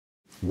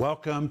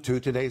Welcome to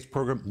today's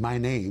program. My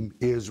name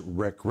is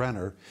Rick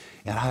Renner,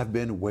 and I've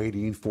been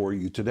waiting for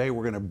you. Today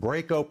we're going to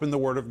break open the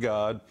Word of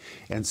God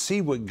and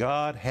see what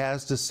God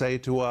has to say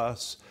to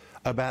us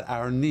about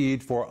our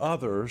need for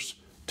others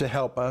to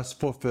help us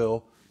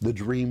fulfill the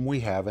dream we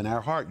have in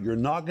our heart. You're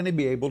not going to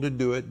be able to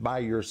do it by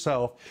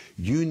yourself.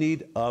 You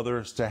need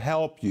others to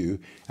help you,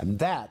 and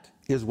that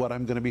is what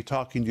I'm going to be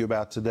talking to you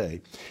about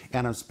today.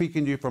 And I'm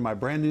speaking to you from my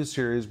brand new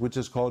series, which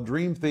is called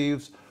Dream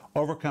Thieves: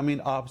 Overcoming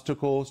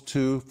Obstacles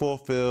to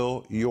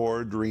Fulfill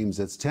Your Dreams.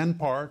 It's 10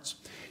 parts,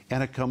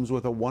 and it comes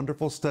with a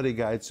wonderful study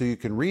guide so you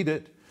can read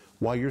it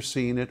while you're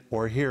seeing it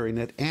or hearing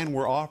it. And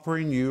we're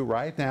offering you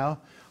right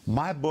now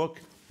my book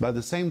by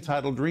the same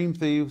title, Dream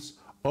Thieves: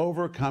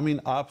 Overcoming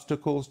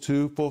Obstacles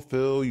to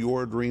Fulfill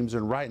Your Dreams.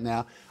 And right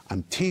now,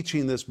 I'm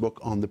teaching this book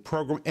on the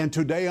program. And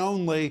today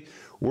only,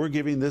 we're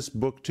giving this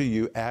book to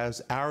you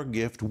as our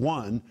gift,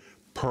 one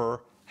per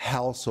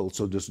household.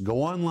 So just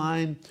go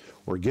online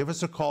or give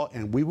us a call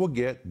and we will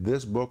get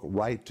this book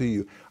right to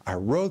you. I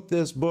wrote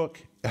this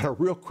book at a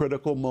real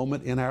critical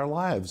moment in our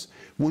lives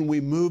when we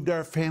moved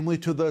our family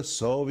to the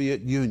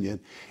Soviet Union,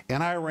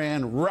 and I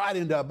ran right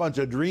into a bunch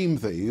of dream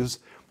thieves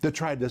that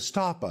tried to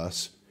stop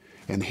us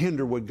and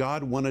hinder what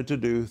God wanted to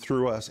do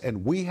through us.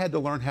 And we had to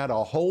learn how to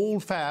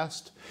hold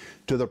fast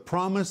to the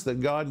promise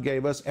that God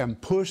gave us and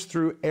push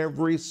through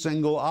every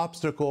single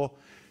obstacle.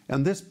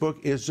 And this book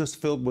is just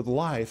filled with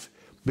life,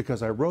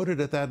 because I wrote it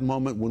at that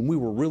moment when we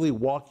were really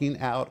walking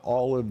out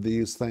all of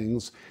these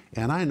things.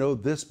 And I know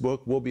this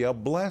book will be a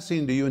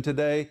blessing to you. And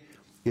today,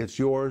 it's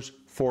yours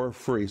for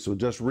free. So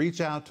just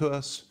reach out to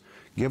us,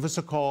 give us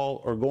a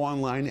call, or go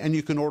online, and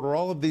you can order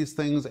all of these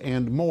things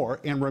and more.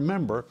 And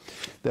remember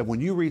that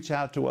when you reach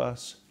out to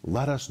us,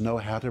 let us know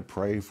how to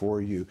pray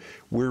for you.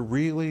 We're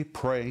really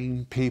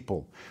praying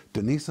people.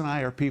 Denise and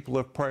I are people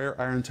of prayer.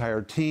 Our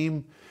entire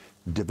team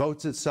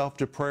devotes itself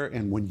to prayer,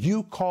 and when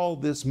you call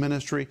this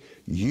ministry,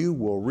 you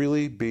will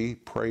really be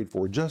prayed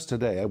for. Just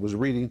today, I was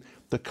reading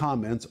the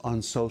comments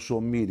on social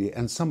media,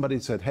 and somebody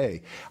said,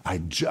 "Hey, I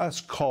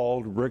just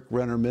called Rick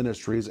Renner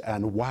Ministries,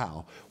 and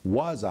wow,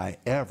 was I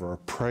ever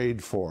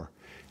prayed for?"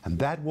 And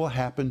that will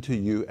happen to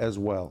you as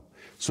well.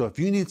 So if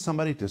you need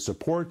somebody to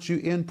support you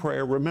in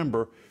prayer,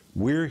 remember,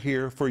 we're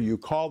here for you.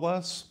 Call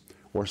us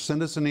or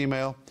send us an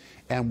email,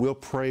 and we'll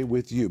pray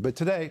with you. But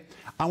today,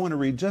 I want to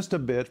read just a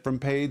bit from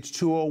page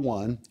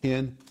 201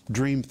 in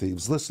Dream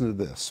Thieves. Listen to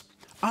this.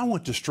 I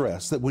want to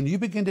stress that when you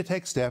begin to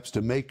take steps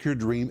to make your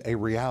dream a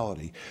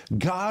reality,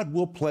 God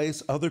will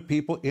place other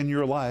people in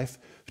your life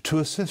to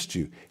assist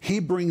you. He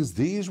brings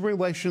these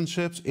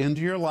relationships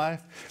into your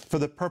life for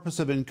the purpose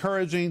of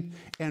encouraging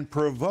and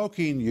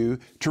provoking you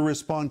to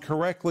respond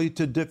correctly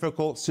to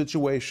difficult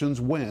situations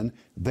when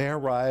they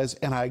arise.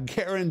 And I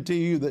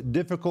guarantee you that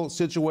difficult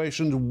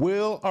situations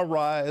will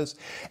arise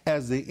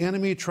as the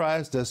enemy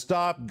tries to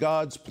stop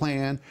God's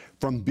plan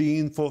from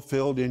being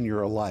fulfilled in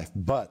your life.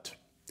 But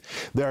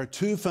there are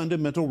two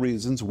fundamental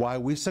reasons why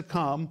we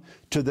succumb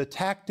to the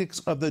tactics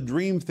of the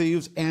dream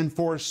thieves and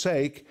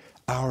forsake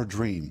our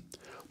dream.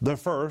 The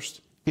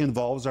first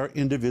involves our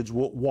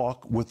individual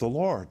walk with the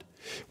Lord.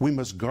 We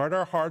must guard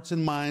our hearts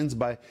and minds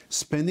by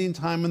spending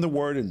time in the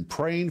Word and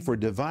praying for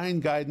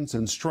divine guidance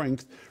and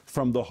strength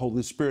from the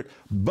Holy Spirit.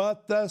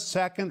 But the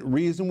second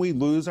reason we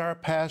lose our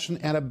passion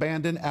and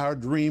abandon our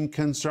dream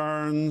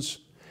concerns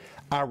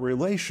our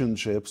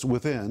relationships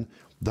within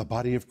the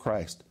body of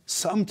Christ.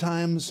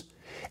 Sometimes,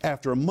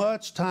 after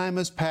much time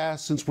has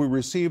passed since we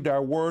received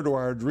our word or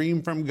our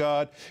dream from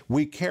God,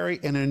 we carry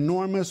an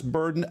enormous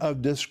burden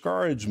of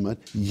discouragement,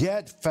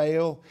 yet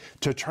fail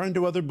to turn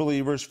to other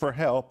believers for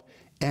help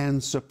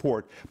and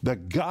support.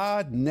 But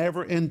God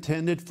never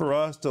intended for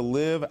us to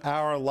live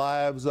our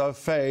lives of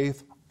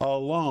faith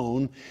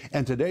alone.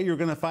 And today you're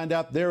going to find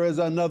out there is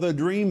another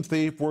dream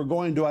thief we're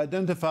going to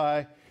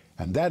identify,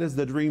 and that is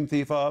the dream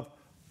thief of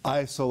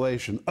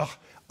isolation.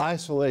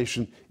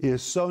 Isolation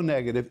is so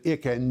negative,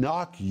 it can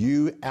knock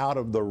you out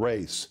of the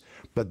race.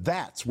 But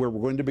that's where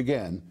we're going to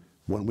begin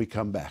when we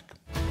come back.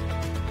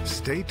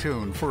 Stay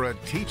tuned for a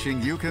teaching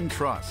you can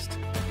trust,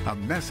 a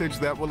message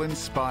that will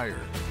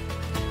inspire,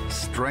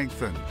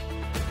 strengthen,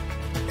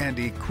 and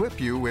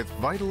equip you with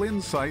vital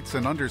insights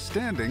and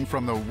understanding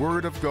from the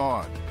Word of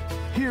God.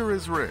 Here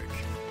is Rick.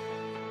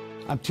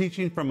 I'm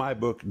teaching from my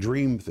book,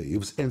 Dream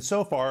Thieves, and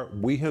so far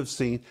we have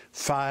seen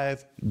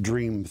 5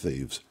 dream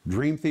thieves.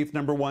 Dream thief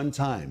number 1,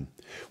 time.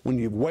 When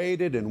you've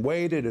waited and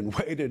waited and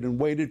waited and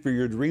waited for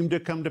your dream to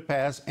come to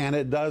pass and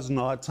it does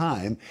not,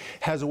 time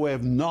has a way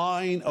of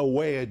gnawing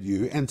away at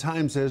you, and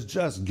time says,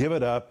 just give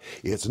it up.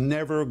 It's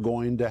never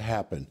going to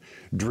happen.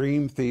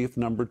 Dream thief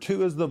number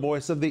 2 is the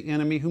voice of the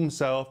enemy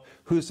himself,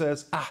 who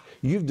says,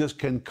 you've just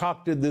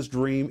concocted this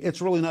dream.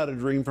 It's really not a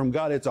dream from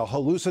God. It's a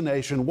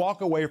hallucination.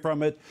 Walk away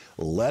from it.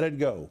 Let it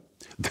go.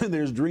 Then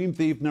there's dream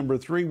thief number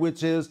 3,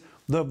 which is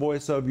the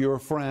voice of your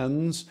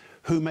friends,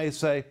 who may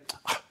say,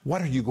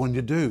 what are you going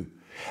to do?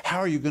 How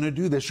are you going to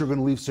do this? You're going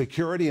to leave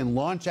security and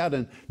launch out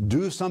and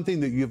do something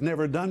that you've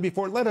never done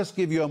before? Let us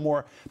give you a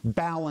more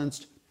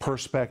balanced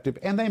perspective,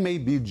 and they may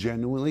be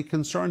genuinely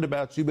concerned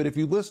about you, but if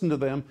you listen to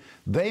them,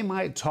 they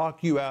might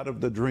talk you out of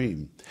the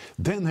dream.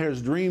 Then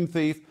there's dream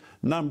thief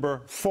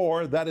number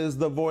 4. That is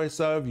the voice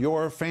of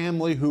your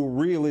family who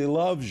really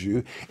loves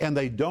you, and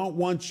they don't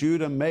want you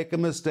to make a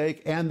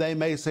mistake, and they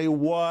may say,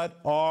 "What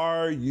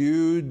are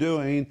you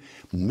doing?"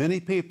 Many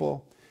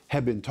people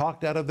have been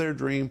talked out of their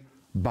dream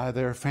by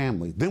their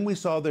family. Then we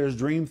saw there's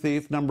dream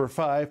thief number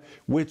 5,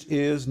 which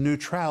is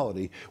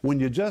neutrality. When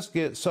you just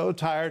get so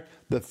tired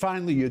that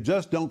finally you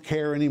just don't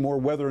care anymore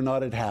whether or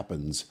not it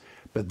happens.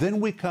 But then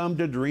we come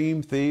to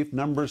dream thief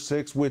number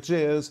 6, which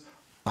is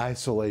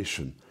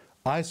isolation.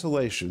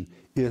 Isolation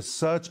is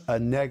such a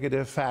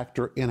negative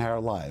factor in our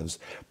lives.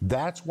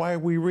 That's why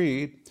we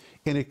read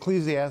in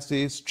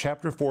Ecclesiastes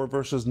chapter 4,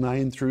 verses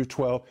 9 through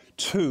 12,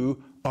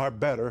 2 are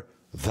better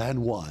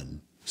than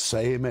 1.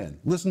 Say amen.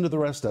 Listen to the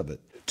rest of it.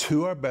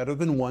 2 are better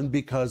than 1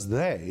 because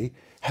they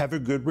have a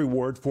good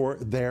reward for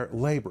their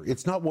labor.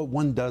 It's not what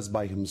one does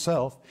by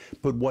himself,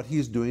 but what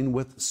he's doing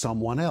with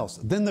someone else.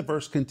 Then the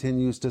verse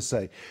continues to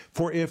say,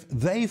 "For if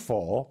they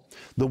fall,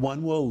 the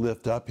one will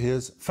lift up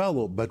his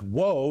fellow. But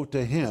woe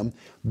to him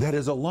that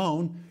is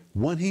alone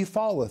when he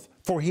falleth,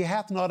 for he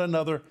hath not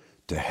another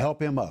to help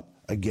him up.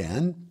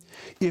 Again,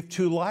 if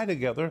 2 lie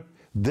together,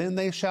 then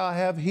they shall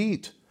have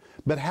heat.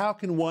 But how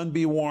can one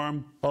be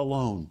warm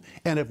alone?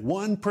 And if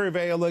one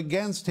prevail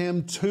against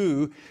him,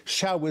 2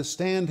 shall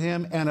withstand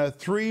him, and a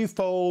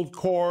threefold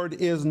cord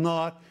is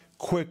not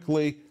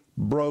quickly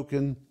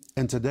broken."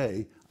 And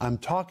today, I'm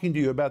talking to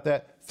you about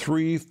that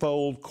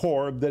threefold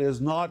cord that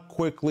is not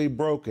quickly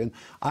broken.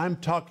 I'm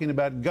talking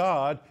about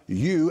God,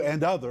 you,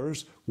 and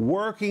others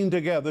working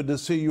together to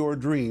see your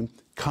dream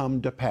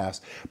come to pass.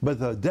 But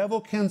the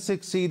devil can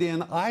succeed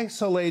in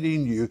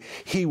isolating you.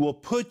 He will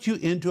put you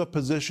into a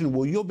position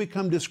where you'll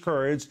become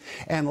discouraged,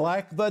 and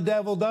like the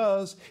devil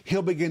does,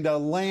 he'll begin to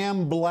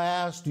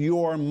lambaste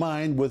your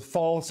mind with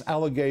false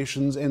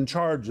allegations and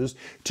charges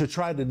to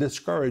try to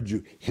discourage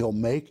you. He'll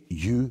make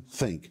you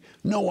think,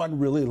 "No one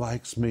really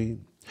likes me.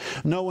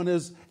 No one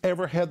has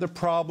ever had the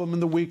problem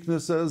and the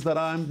weaknesses that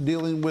I'm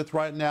dealing with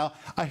right now.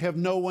 I have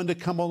no one to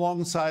come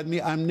alongside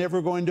me. I'm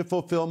never going to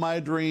fulfill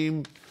my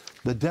dream."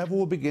 The devil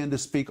will begin to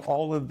speak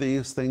all of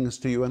these things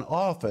to you, and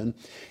often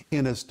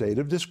in a state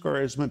of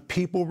discouragement,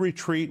 people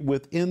retreat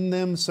within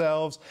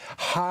themselves,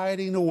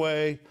 hiding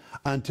away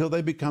until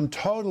they become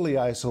totally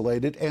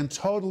isolated and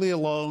totally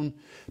alone.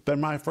 But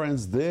my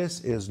friends, this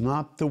is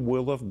not the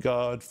will of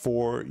God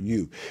for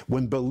you.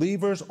 When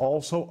believers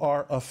also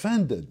are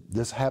offended,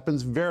 this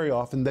happens very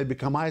often, they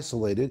become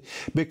isolated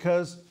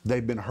because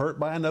they've been hurt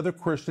by another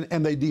Christian,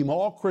 and they deem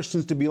all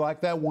Christians to be like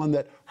that one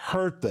that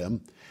hurt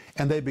them,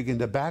 and they begin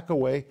to back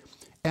away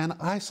and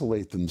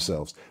isolate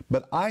themselves.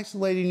 But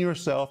isolating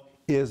yourself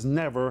is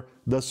never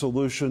the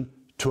solution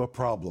to a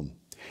problem.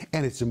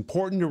 And it's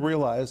important to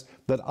realize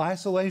that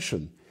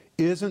isolation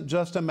isn't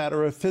just a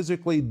matter of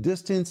physically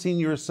distancing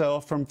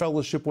yourself from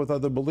fellowship with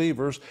other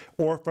believers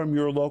or from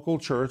your local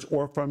church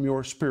or from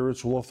your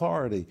spiritual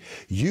authority.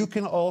 You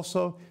can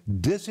also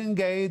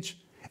disengage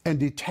and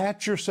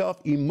detach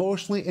yourself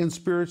emotionally and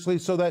spiritually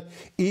so that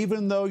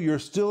even though you're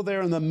still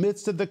there in the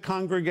midst of the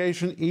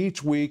congregation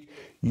each week,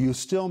 you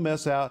still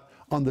miss out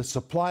on the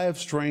supply of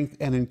strength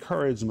and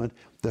encouragement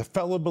that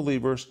fellow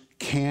believers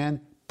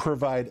can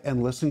provide.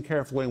 And listen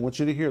carefully, I want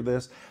you to hear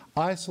this.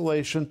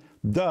 Isolation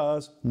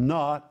does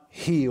not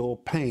heal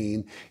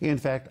pain. In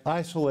fact,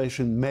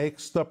 isolation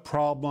makes the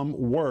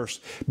problem worse,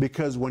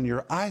 because when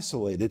you're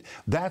isolated,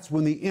 that's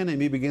when the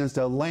enemy begins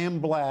to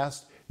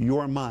lambaste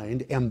your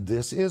mind. And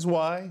this is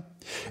why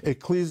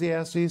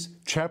Ecclesiastes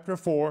chapter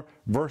 4,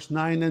 verse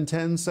 9 and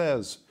 10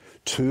 says,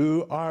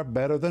 2 are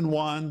better than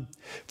 1,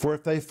 for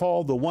if they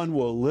fall, the one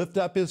will lift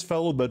up his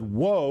fellow, but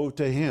woe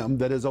to him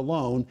that is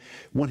alone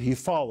when he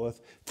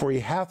falleth, for he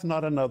hath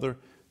not another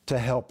to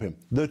help him.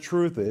 The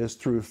truth is,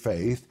 through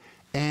faith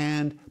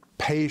and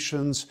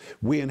patience,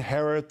 we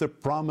inherit the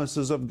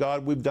promises of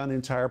God. We've done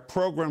entire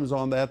programs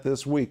on that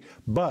this week.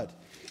 But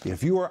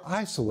if you are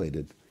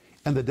isolated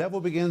and the devil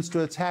begins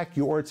to attack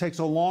you, or it takes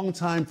a long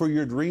time for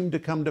your dream to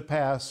come to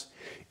pass,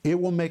 it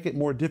will make it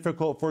more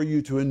difficult for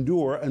you to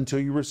endure until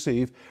you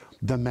receive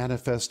the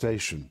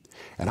manifestation.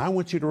 And I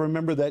want you to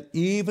remember that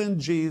even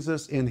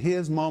Jesus, in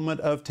his moment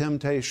of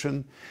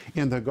temptation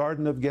in the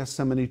Garden of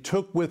Gethsemane,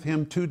 took with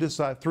him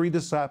 3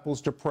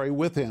 disciples to pray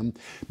with him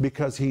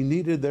because he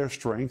needed their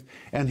strength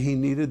and he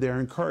needed their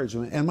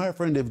encouragement. And my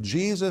friend, if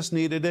Jesus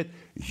needed it,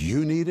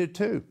 you need it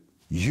too.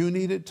 You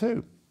need it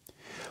too.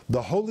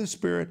 The Holy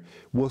Spirit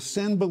will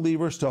send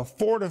believers to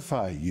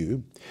fortify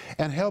you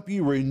and help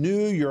you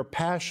renew your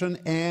passion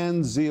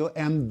and zeal.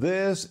 And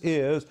this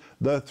is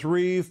the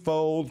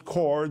threefold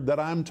cord that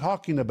I'm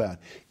talking about.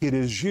 It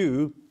is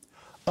you,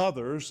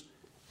 others,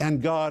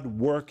 and God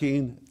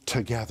working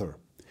together.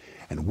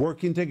 And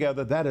working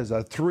together, that is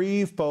a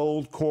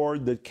threefold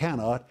cord that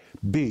cannot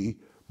be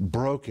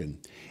broken.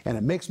 And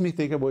it makes me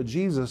think of what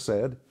Jesus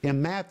said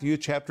in Matthew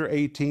chapter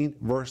 18,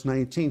 verse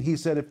 19. He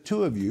said, if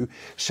 2 of you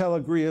shall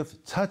agree of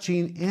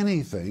touching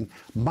anything,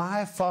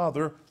 my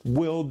Father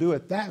will do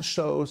it. That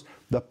shows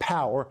the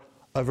power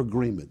of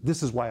agreement.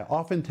 This is why I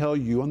often tell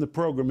you on the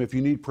program, if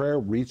you need prayer,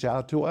 reach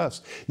out to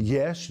us.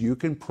 Yes, you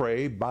can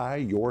pray by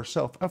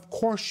yourself. Of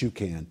course you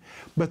can,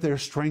 but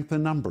there's strength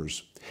in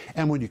numbers.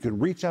 And when you can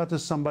reach out to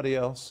somebody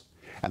else,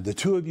 and the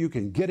two of you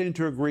can get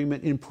into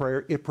agreement in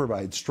prayer, it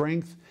provides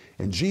strength.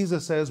 And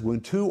Jesus says, when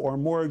two or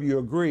more of you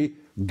agree,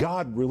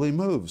 God really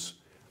moves.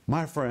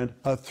 My friend,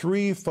 a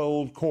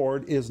threefold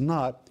cord is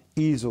not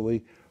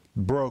easily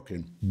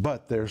broken,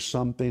 but there's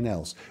something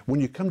else. When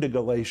you come to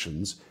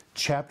Galatians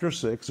chapter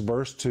 6,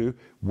 verse 2,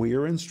 we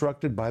are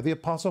instructed by the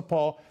Apostle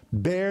Paul,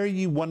 bear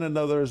ye one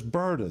another's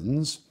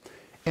burdens,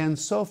 and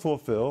so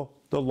fulfill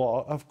the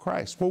law of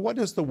Christ. Well, what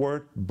does the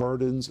word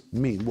burdens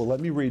mean? Well, let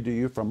me read to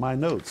you from my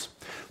notes.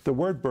 The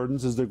word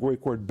burdens is the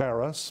Greek word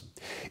baros.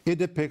 It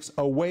depicts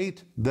a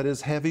weight that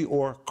is heavy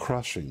or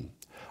crushing,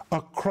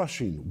 a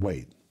crushing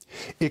weight.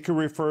 It can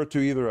refer to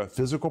either a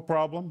physical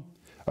problem,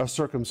 a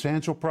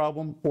circumstantial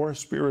problem, or a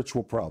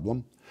spiritual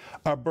problem,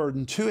 a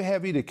burden too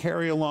heavy to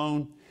carry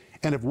alone,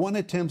 and if one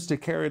attempts to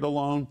carry it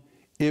alone,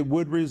 it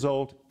would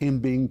result in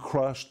being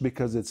crushed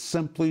because it's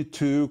simply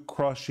too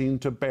crushing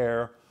to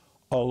bear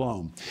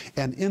alone.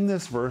 And in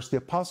this verse, the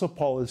Apostle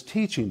Paul is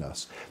teaching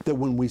us that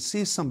when we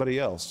see somebody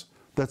else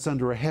that's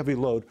under a heavy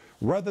load,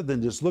 rather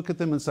than just look at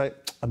them and say,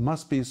 it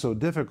must be so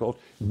difficult,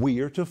 we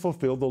are to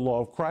fulfill the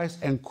law of Christ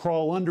and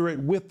crawl under it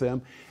with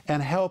them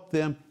and help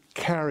them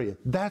carry it.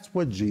 That's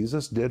what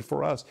Jesus did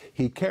for us.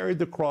 He carried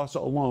the cross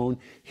alone.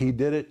 He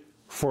did it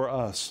for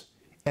us.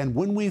 And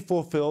when we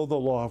fulfill the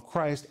law of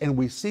Christ and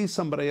we see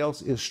somebody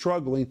else is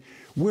struggling,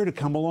 we're to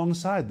come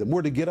alongside them.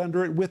 We're to get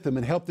under it with them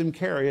and help them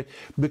carry it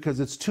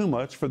because it's too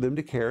much for them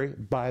to carry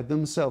by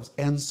themselves.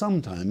 And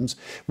sometimes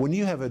when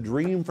you have a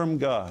dream from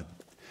God,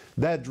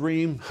 that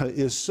dream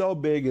is so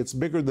big, it's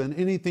bigger than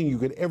anything you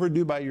could ever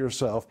do by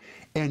yourself,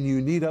 and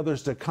you need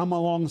others to come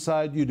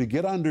alongside you, to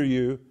get under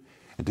you,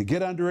 and to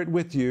get under it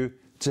with you,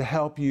 to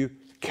help you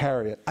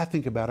carry it. I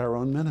think about our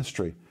own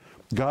ministry.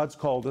 God's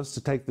called us to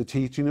take the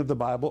teaching of the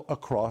Bible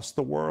across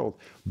the world.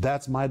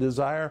 That's my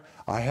desire.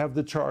 I have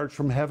the charge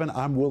from heaven.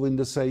 I'm willing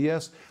to say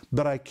yes,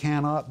 but I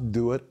cannot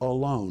do it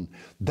alone.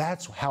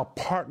 That's how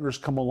partners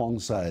come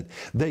alongside.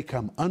 They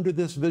come under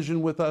this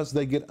vision with us,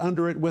 they get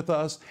under it with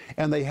us,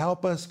 and they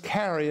help us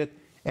carry it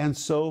and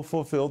so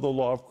fulfill the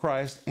law of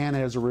Christ. And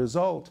as a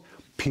result,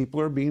 people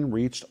are being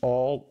reached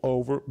all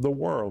over the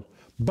world.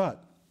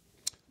 But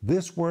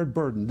this word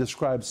burden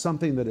describes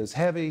something that is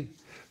heavy,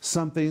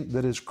 something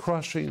that is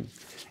crushing,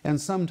 and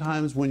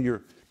sometimes when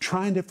you're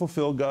trying to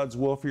fulfill God's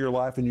will for your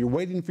life and you're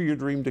waiting for your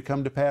dream to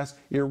come to pass,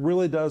 it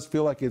really does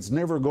feel like it's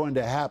never going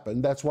to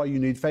happen. That's why you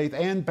need faith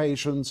and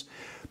patience.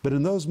 But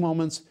in those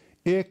moments,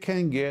 it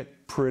can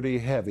get pretty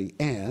heavy.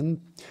 And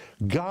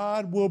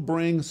God will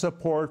bring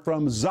support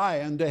from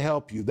Zion to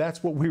help you.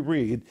 That's what we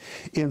read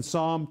in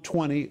Psalm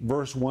 20,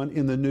 verse 1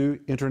 in the New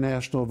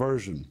International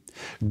Version.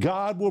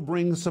 God will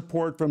bring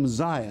support from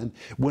Zion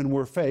when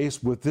we're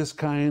faced with this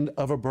kind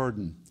of a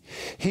burden.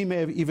 He may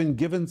have even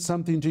given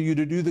something to you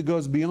to do that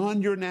goes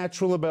beyond your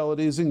natural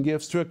abilities and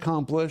gifts to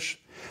accomplish.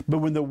 But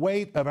when the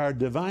weight of our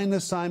divine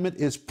assignment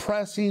is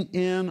pressing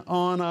in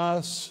on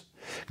us,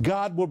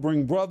 God will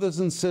bring brothers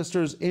and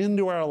sisters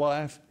into our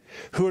life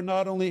who are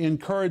not only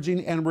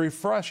encouraging and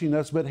refreshing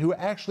us, but who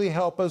actually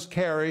help us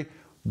carry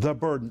the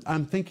burden.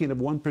 I'm thinking of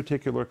one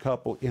particular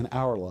couple in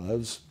our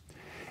lives,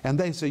 and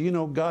they say, you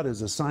know, God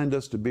has assigned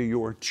us to be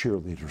your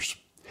cheerleaders.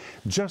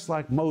 Just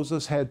like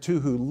Moses had two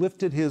who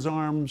lifted his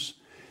arms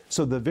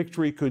so the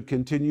victory could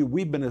continue,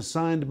 we've been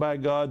assigned by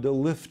God to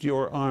lift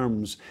your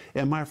arms.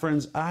 And my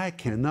friends, I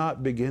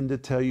cannot begin to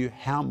tell you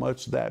how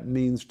much that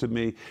means to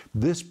me.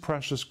 This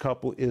precious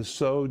couple is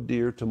so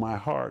dear to my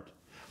heart.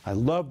 I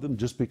love them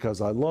just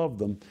because I love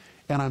them,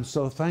 and I'm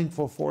so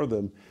thankful for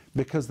them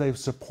because they've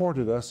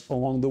supported us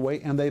along the way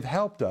and they've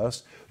helped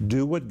us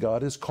do what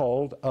God has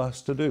called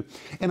us to do.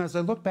 And as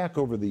I look back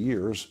over the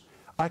years,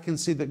 I can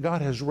see that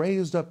God has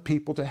raised up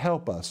people to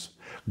help us.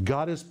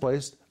 God has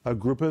placed a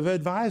group of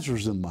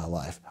advisors in my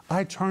life.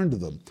 I turn to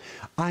them.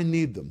 I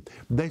need them.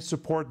 They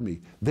support me.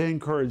 They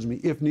encourage me.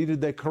 If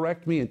needed, they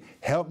correct me and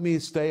help me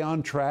stay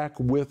on track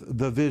with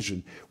the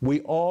vision.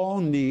 We all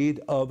need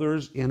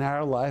others in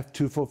our life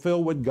to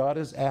fulfill what God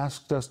has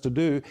asked us to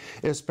do,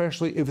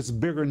 especially if it's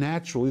bigger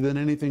naturally than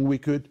anything we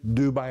could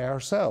do by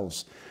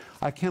ourselves.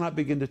 I cannot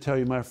begin to tell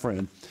you, my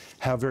friend,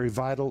 how very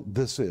vital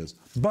this is.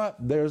 But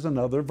there's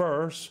another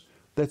verse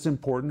that's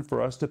important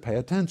for us to pay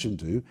attention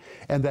to,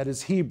 and that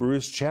is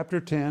Hebrews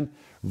chapter 10,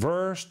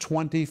 verse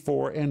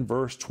 24 and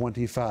verse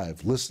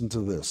 25. Listen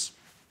to this.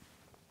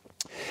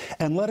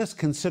 And let us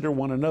consider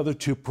one another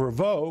to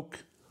provoke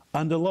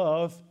unto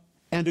love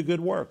and to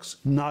good works,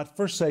 not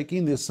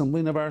forsaking the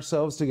assembling of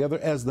ourselves together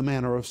as the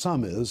manner of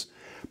some is,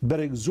 but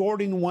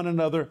exhorting one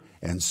another,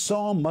 and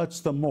so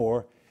much the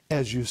more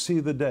as you see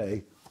the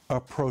day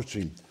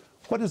approaching.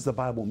 What does the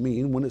Bible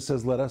mean when it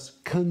says, let us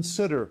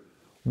consider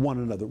one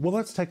another? Well,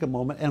 let's take a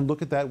moment and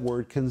look at that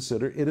word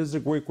consider. It is the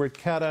Greek word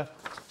kata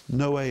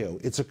noeo.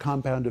 It's a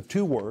compound of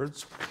two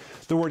words.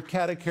 The word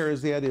kata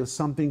carries the idea of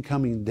something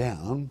coming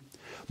down.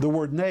 The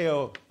word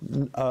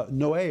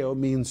noeo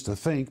means to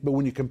think, but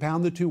when you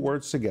compound the two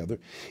words together,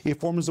 it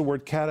forms the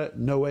word kata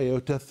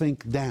noeo, to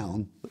think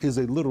down, is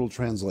a literal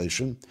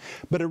translation,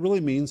 but it really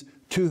means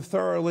to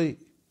thoroughly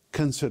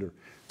consider.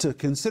 To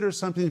consider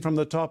something from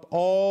the top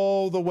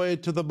all the way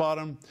to the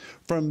bottom,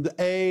 from the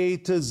A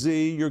to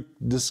Z, you're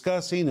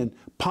discussing and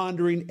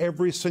pondering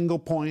every single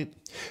point.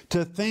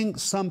 To think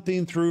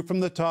something through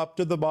from the top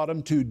to the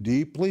bottom, to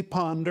deeply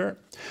ponder.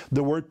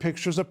 The word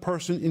pictures a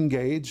person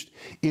engaged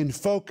in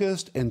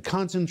focused and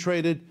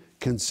concentrated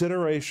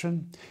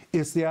consideration.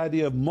 It's the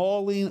idea of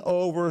mulling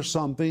over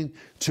something,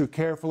 to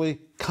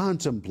carefully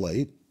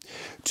contemplate,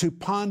 to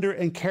ponder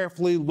and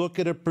carefully look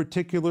at a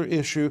particular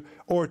issue,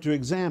 or to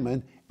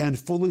examine and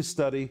fully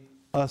study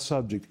a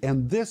subject.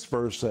 And this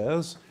verse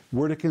says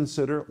we're to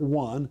consider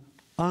one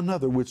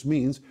another, which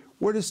means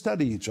we're to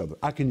study each other.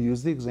 I can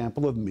use the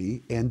example of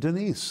me and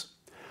Denise.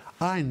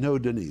 I know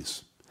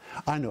Denise.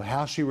 I know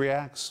how she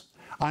reacts.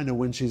 I know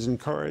when she's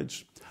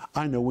encouraged.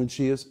 I know when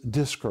she is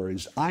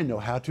discouraged. I know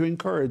how to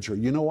encourage her.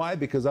 You know why?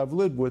 Because I've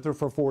lived with her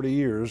for 40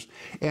 years,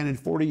 and in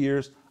 40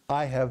 years,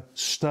 I have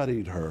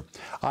studied her.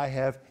 I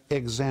have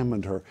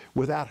examined her.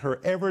 Without her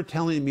ever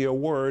telling me a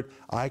word,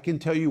 I can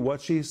tell you what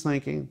she's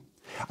thinking.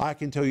 I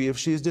can tell you if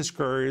she's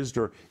discouraged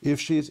or if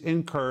she's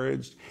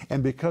encouraged.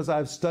 And because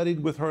I've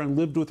studied with her and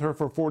lived with her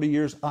for 40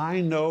 years, I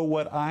know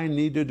what I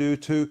need to do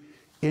to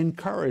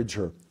encourage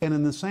her. And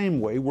in the same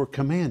way, we're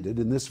commanded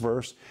in this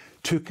verse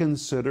to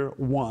consider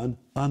one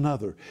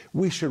another.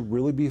 We should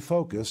really be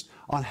focused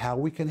on how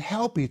we can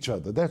help each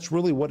other. That's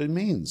really what it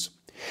means.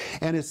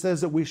 And it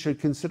says that we should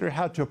consider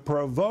how to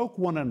provoke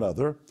one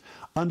another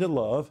unto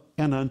love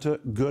and unto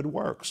good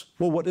works.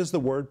 Well, what does the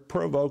word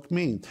provoke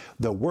mean?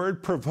 The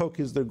word provoke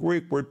is the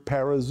Greek word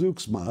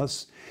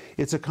parazeuxmas.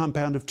 It's a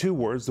compound of two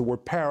words. The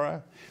word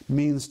para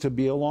means to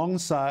be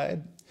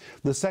alongside.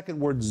 The second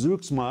word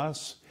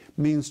zeuxmas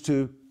means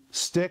to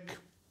stick,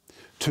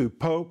 to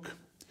poke,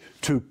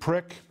 to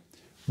prick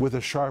with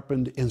a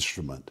sharpened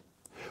instrument.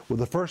 Well,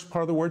 the first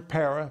part of the word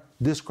para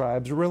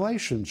describes a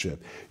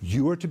relationship.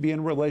 You are to be in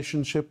a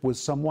relationship with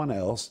someone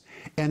else,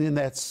 and in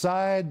that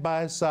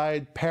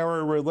side-by-side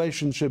para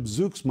relationship,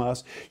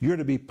 zeuxmas, you're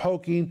to be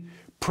poking,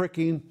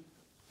 pricking,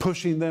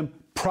 pushing them,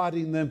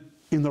 prodding them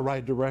in the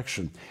right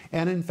direction.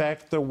 And in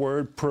fact, the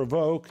word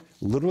provoke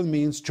literally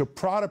means to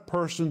prod a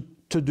person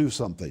to do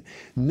something.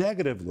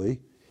 Negatively,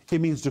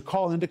 it means to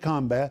call into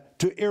combat,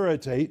 to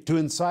irritate, to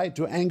incite,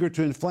 to anger,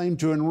 to inflame,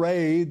 to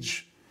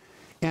enrage,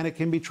 and it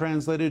can be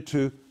translated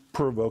to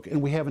provoke.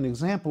 And we have an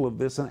example of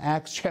this in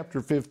Acts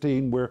chapter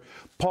 15, where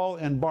Paul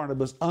and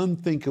Barnabas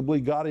unthinkably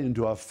got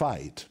into a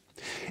fight.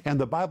 And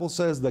the Bible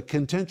says the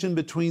contention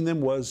between them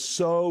was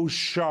so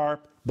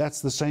sharp, that's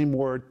the same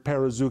word,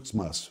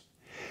 parazeuxmas,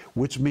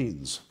 which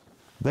means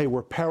they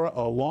were para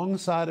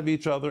alongside of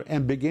each other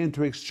and began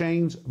to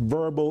exchange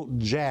verbal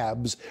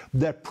jabs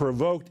that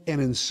provoked and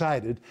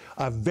incited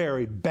a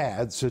very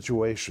bad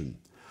situation.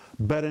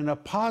 But in a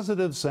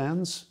positive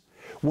sense,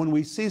 when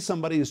we see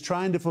somebody is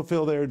trying to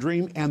fulfill their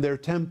dream and they're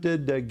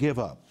tempted to give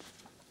up,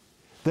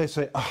 they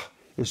say,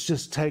 it's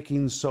just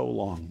taking so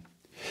long.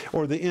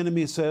 Or the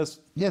enemy says,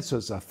 yes,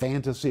 it's a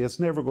fantasy, it's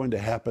never going to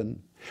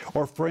happen.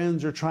 Or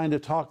friends are trying to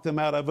talk them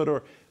out of it,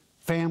 or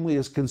family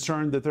is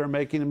concerned that they're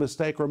making a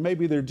mistake, or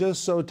maybe they're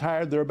just so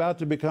tired they're about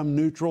to become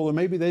neutral, or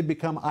maybe they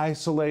become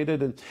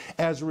isolated, and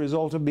as a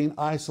result of being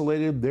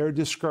isolated, they're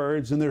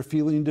discouraged and they're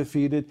feeling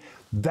defeated.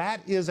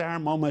 That is our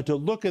moment to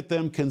look at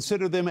them,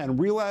 consider them, and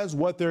realize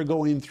what they're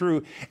going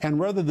through. And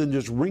rather than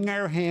just wring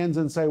our hands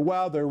and say,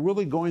 wow, they're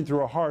really going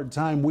through a hard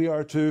time, we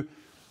are to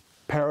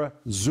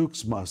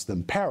parazeuxmas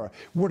them. Para,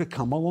 we're to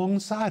come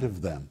alongside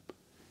of them.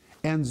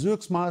 And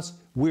zeuxmas,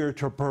 we're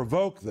to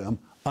provoke them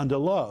unto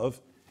love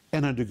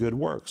and unto good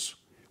works,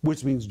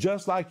 which means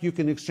just like you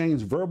can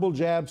exchange verbal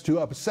jabs to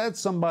upset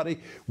somebody,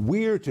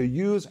 we're to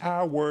use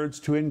our words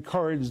to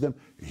encourage them.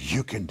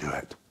 You can do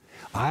it.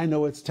 I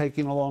know it's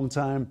taking a long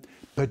time,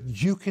 but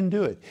you can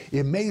do it.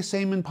 It may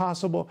seem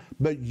impossible,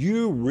 but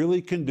you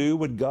really can do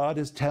what God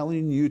is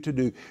telling you to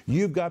do.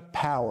 You've got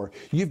power.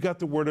 You've got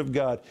the Word of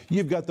God.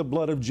 You've got the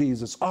blood of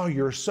Jesus. Oh,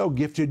 you're so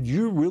gifted.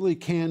 You really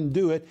can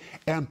do it,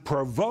 and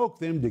provoke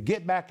them to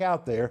get back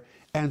out there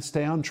and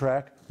stay on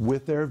track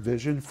with their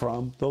vision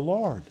from the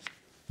Lord.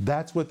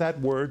 That's what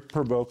that word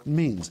provoke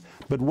means.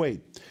 But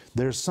wait,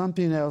 there's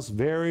something else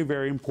very,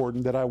 very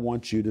important that I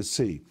want you to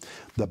see.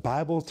 The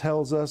Bible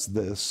tells us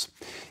this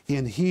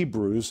in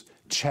Hebrews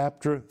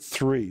chapter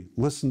 3.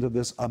 Listen to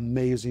this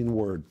amazing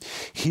word.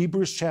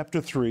 Hebrews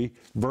chapter 3,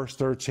 verse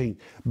 13.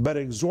 But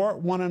exhort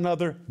one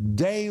another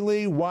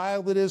daily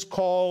while it is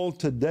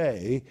called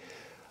today,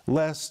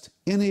 lest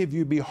any of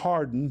you be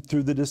hardened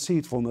through the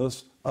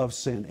deceitfulness of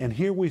sin. And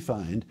here we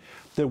find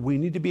that we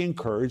need to be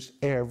encouraged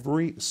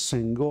every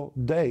single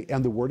day.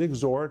 And the word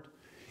exhort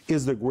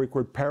is the Greek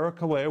word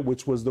parakaleo,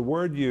 which was the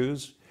word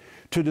used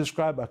to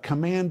describe a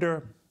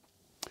commander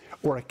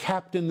or a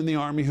captain in the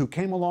army who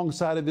came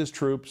alongside of his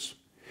troops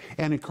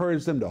and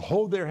encourage them to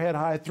hold their head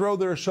high, throw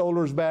their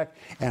shoulders back,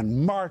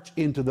 and march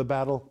into the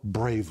battle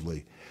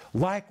bravely.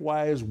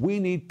 Likewise, we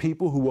need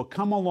people who will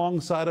come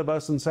alongside of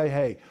us and say,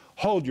 hey,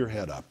 hold your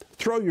head up,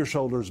 throw your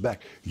shoulders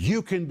back.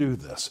 You can do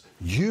this.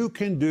 You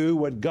can do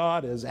what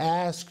God has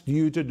asked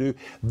you to do.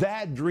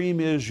 That dream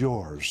is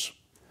yours.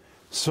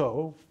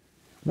 So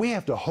we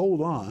have to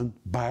hold on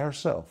by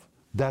ourselves.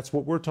 That's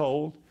what we're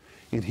told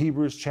in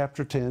Hebrews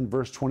chapter 10,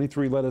 verse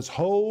 23. Let us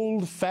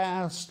hold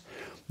fast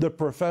the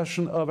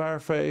profession of our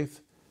faith.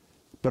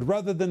 But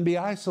rather than be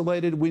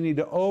isolated, we need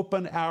to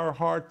open our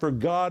heart for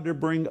God to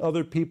bring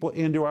other people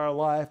into our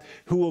life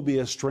who will be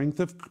a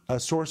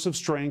source of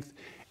strength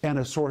and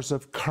a source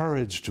of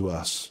courage to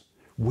us.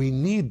 We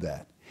need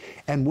that.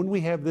 And when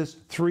we have this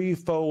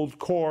threefold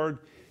cord,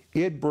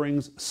 it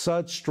brings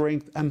such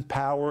strength and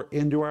power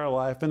into our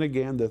life. And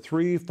again, the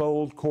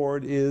threefold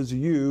cord is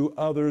you,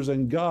 others,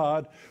 and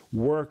God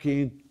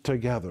working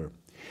together.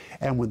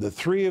 And when the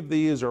three of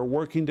these are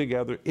working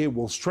together, it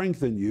will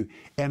strengthen you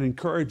and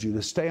encourage you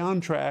to stay on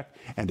track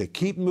and to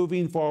keep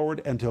moving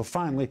forward until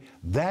finally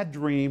that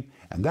dream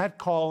and that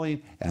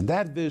calling and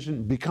that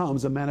vision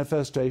becomes a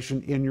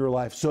manifestation in your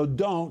life. So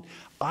don't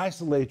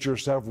isolate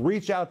yourself.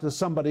 Reach out to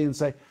somebody and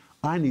say,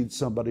 I need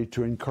somebody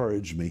to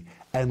encourage me.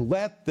 And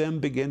let them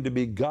begin to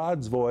be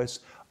God's voice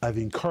of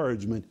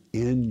encouragement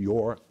in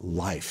your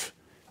life.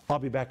 I'll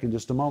be back in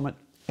just a moment,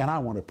 and I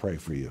want to pray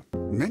for you.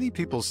 Many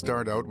people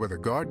start out with a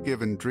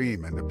God-given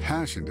dream and a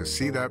passion to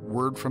see that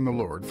word from the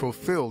Lord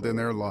fulfilled in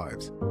their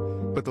lives.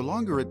 But the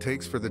longer it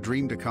takes for the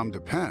dream to come to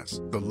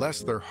pass, the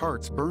less their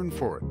hearts burn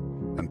for it,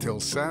 until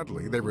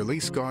sadly they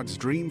release God's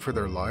dream for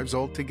their lives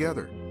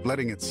altogether,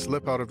 letting it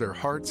slip out of their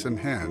hearts and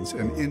hands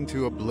and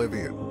into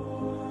oblivion.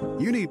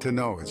 You need to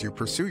know as you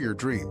pursue your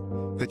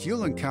dream that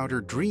you'll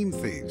encounter dream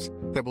thieves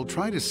that will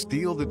try to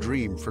steal the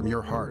dream from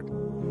your heart.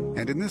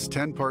 And in this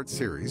 10-part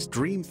series,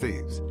 Dream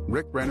Thieves,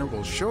 Rick Renner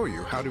will show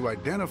you how to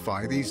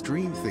identify these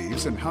dream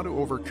thieves and how to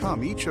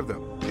overcome each of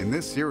them. In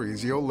this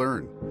series, you'll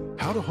learn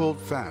how to hold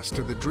fast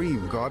to the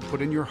dream God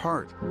put in your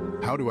heart,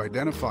 how to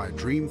identify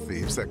dream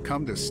thieves that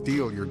come to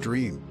steal your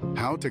dream,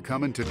 how to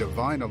come into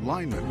divine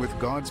alignment with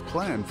God's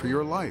plan for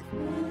your life,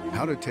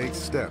 how to take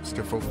steps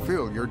to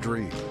fulfill your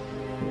dream.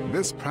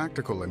 This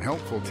practical and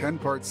helpful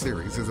 10-part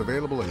series is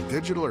available in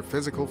digital or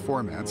physical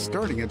formats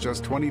starting at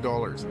just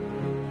 $20.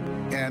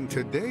 And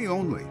today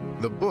only,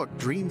 the book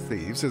Dream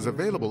Thieves is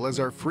available as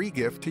our free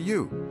gift to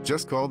you.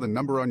 Just call the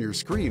number on your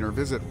screen or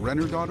visit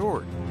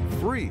Renner.org.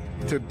 Free,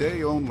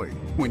 today only,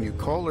 when you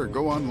call or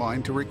go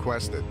online to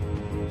request it.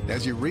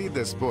 As you read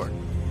this book,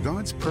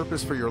 God's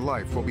purpose for your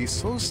life will be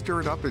so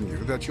stirred up in you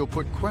that you'll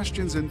put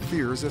questions and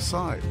fears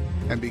aside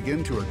and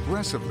begin to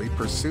aggressively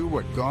pursue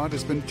what God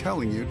has been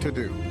telling you to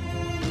do.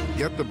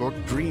 Get the book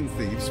Dream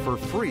Thieves for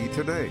free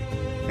today.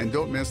 And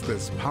don't miss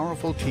this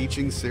powerful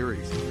teaching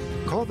series.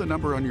 Call the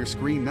number on your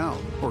screen now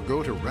or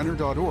go to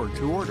Renner.org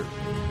to order.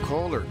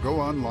 Call or go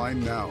online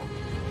now.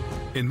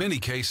 In many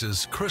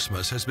cases,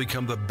 Christmas has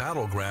become the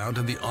battleground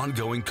in the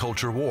ongoing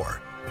culture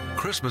war.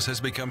 Christmas has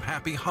become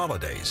happy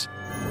holidays,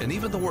 and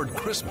even the word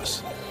Christmas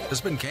has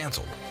been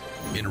canceled.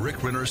 In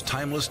Rick Renner's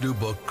timeless new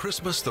book,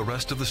 Christmas, the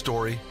Rest of the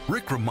Story,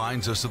 Rick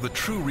reminds us of the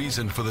true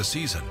reason for the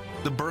season,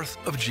 the birth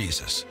of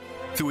Jesus.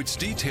 Through its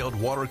detailed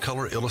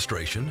watercolor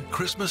illustration,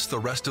 Christmas, the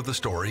Rest of the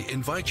Story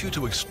invites you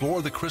to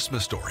explore the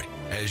Christmas story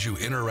as you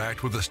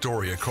interact with the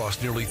story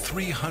across nearly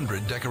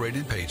 300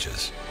 decorated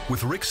pages.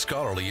 With Rick's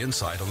scholarly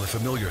insight on the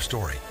familiar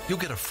story, you'll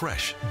get a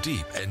fresh,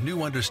 deep, and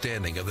new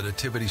understanding of the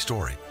Nativity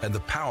story and the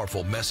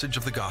powerful message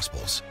of the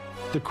Gospels.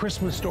 The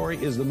Christmas story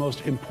is the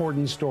most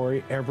important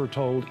story ever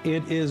told.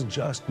 It is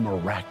just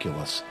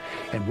miraculous.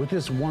 And with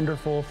this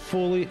wonderful,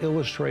 fully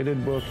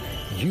illustrated book,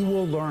 you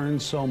will learn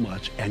so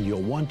much and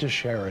you'll want to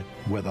share it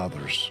with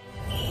others.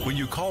 When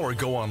you call or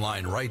go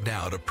online right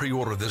now to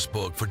pre-order this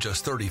book for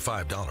just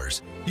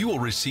 $35, you will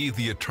receive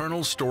the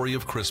eternal story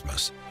of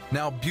Christmas,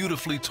 now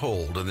beautifully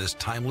told in this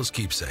timeless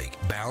keepsake.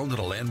 Bound in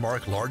a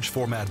landmark large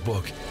format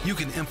book, you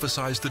can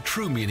emphasize the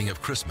true meaning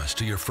of Christmas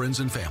to your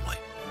friends and family.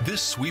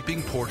 This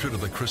sweeping portrait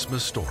of the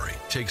Christmas story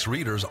takes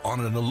readers on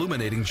an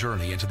illuminating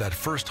journey into that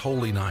first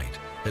holy night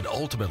and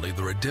ultimately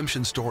the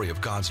redemption story of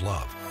God's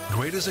love.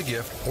 Great as a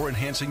gift or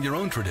enhancing your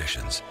own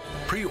traditions.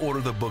 Pre-order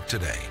the book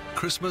today,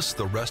 Christmas,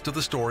 the Rest of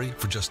the Story,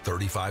 for just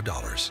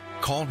 $35.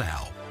 Call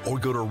now or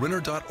go to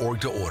Renner.org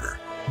to order.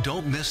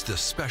 Don't miss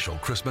this special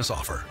Christmas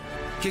offer.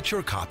 Get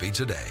your copy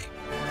today.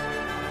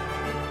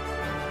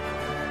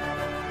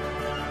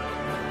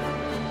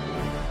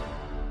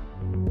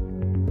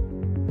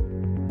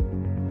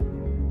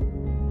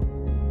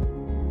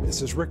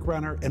 This is Rick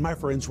Renner, and my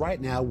friends,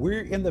 right now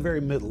we're in the very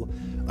middle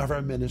of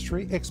our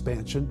ministry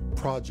expansion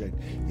project.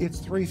 It's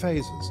 3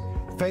 phases.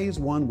 Phase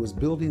 1 was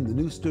building the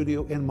new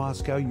studio in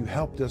Moscow. You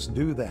helped us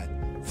do that.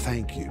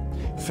 Thank you.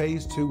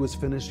 Phase 2 was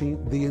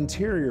finishing the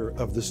interior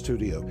of the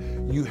studio.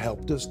 You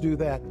helped us do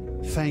that.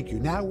 Thank you.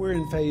 Now we're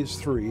in Phase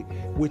 3,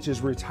 which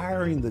is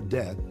retiring the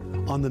debt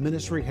on the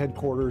ministry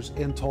headquarters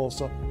in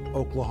Tulsa,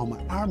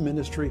 Oklahoma. Our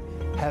ministry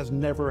has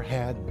never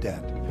had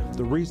debt.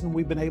 The reason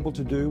we've been able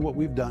to do what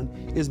we've done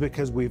is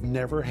because we've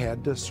never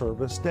had to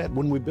service debt.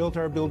 When we built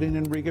our building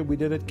in Riga, we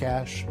did it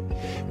cash.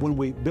 When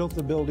we built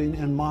the building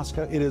in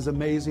Moscow, it is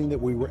amazing that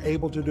we were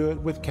able to do it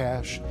with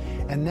cash.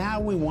 And now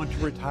we want to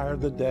retire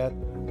the debt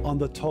on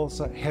the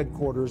Tulsa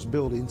headquarters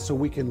building so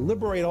we can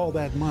liberate all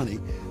that money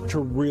to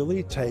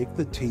really take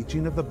the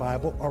teaching of the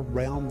Bible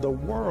around the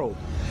world.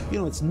 You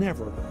know, it's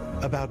never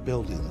about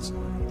buildings.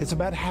 It's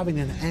about having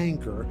an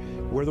anchor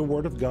where the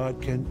Word of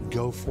God can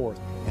go forth.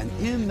 And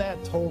in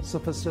that Tulsa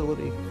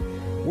facility,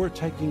 we're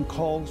taking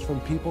calls from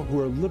people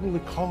who are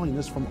literally calling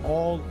us from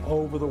all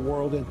over the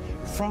world. And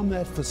from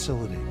that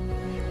facility,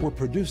 we're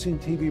producing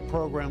TV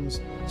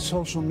programs,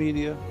 social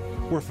media,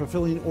 we're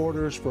fulfilling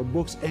orders for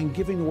books and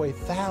giving away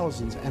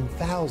thousands and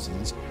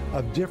thousands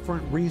of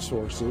different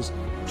resources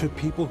to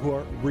people who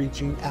are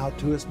reaching out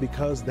to us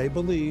because they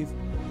believe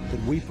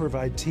that we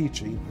provide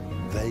teaching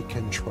they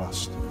can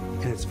trust.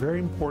 And it's very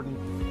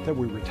important that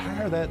we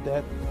retire that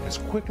debt as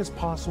quick as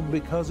possible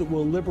because it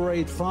will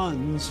liberate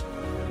funds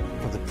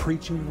for the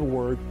preaching of the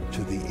Word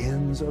to the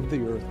ends of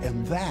the earth.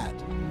 And that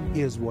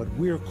is what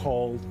we're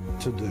called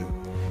to do.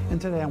 And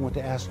today I want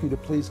to ask you to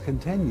please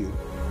continue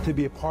to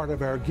be a part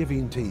of our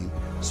giving team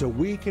so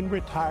we can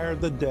retire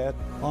the debt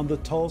on the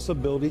Tulsa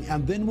building,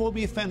 and then we'll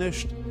be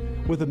finished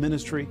with the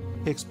ministry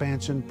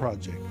expansion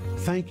project.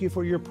 Thank you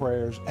for your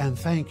prayers, and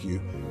thank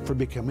you for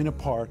becoming a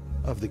part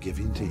of the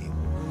giving team.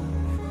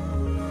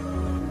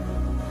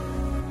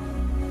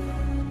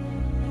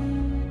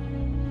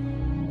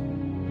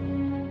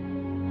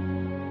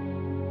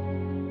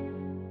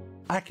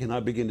 I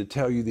cannot begin to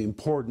tell you the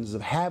importance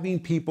of having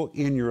people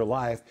in your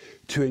life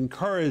to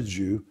encourage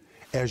you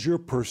as you're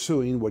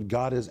pursuing what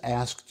God has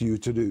asked you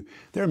to do.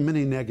 There are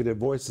many negative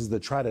voices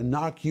that try to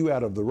knock you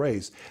out of the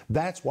race.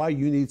 That's why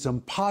you need some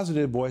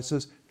positive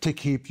voices to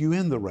keep you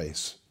in the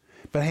race.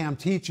 But hey, I'm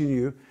teaching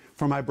you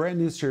from my brand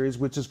new series,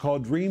 which is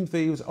called Dream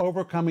Thieves,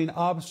 Overcoming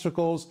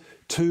Obstacles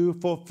to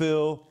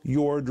Fulfill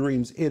Your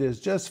Dreams. It is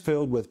just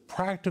filled with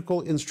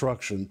practical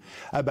instruction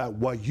about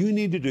what you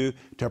need to do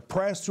to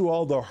press through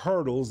all the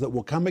hurdles that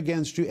will come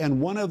against you.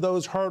 And one of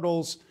those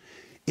hurdles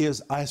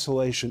is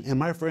isolation. And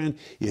my friend,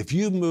 if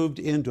you've moved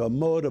into a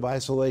mode of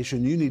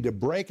isolation, you need to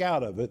break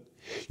out of it.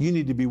 You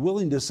need to be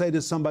willing to say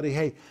to somebody,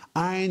 hey,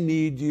 I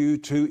need you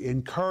to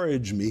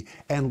encourage me,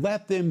 and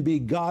let them be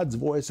God's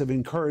voice of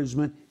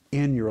encouragement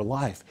in your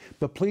life.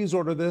 But please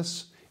order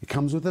this. It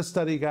comes with a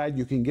study guide.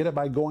 You can get it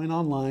by going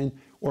online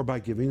or by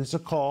giving us a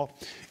call.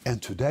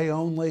 And today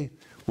only,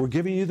 we're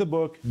giving you the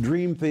book,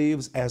 Dream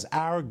Thieves, as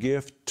our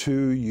gift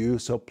to you.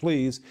 So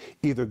please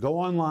either go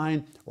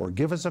online or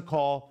give us a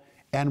call,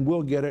 and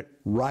we'll get it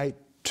right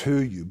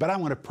to you. But I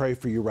want to pray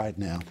for you right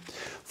now.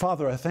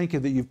 Father, I thank you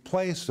that you've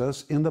placed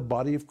us in the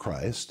body of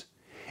Christ,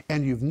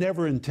 and you've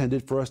never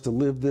intended for us to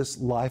live this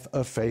life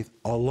of faith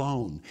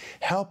alone.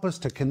 Help us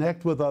to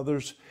connect with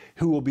others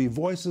who will be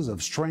voices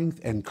of strength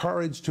and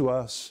courage to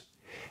us.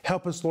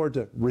 Help us, Lord,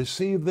 to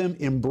receive them,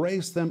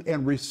 embrace them,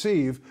 and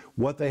receive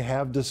what they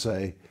have to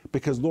say.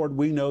 Because, Lord,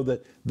 we know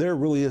that there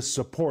really is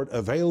support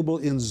available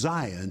in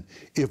Zion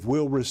if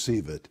we'll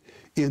receive it.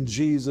 In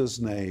Jesus'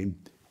 name,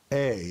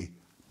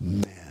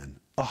 amen.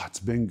 Oh, it's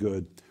been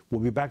good.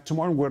 We'll be back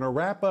tomorrow. We're going to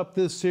wrap up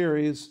this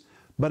series.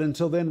 But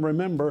until then,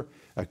 remember,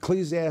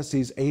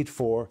 Ecclesiastes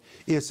 8:4,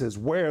 it says,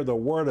 where the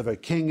word of a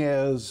king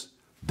is,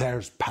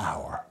 there's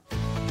power.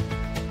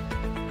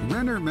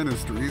 Renner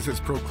Ministries is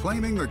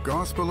proclaiming the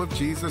gospel of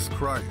Jesus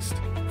Christ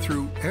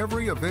through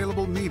every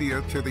available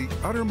media to the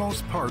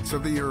uttermost parts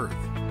of the earth.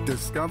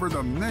 Discover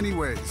the many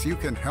ways you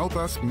can help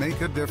us make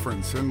a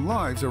difference in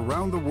lives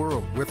around the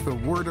world with the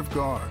Word of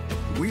God.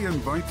 We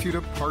invite you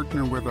to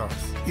partner with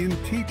us in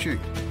teaching,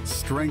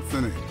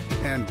 strengthening,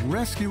 and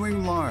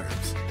rescuing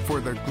lives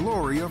for the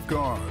glory of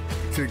God.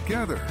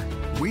 Together,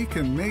 we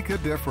can make a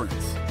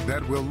difference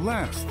that will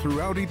last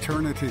throughout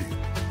eternity.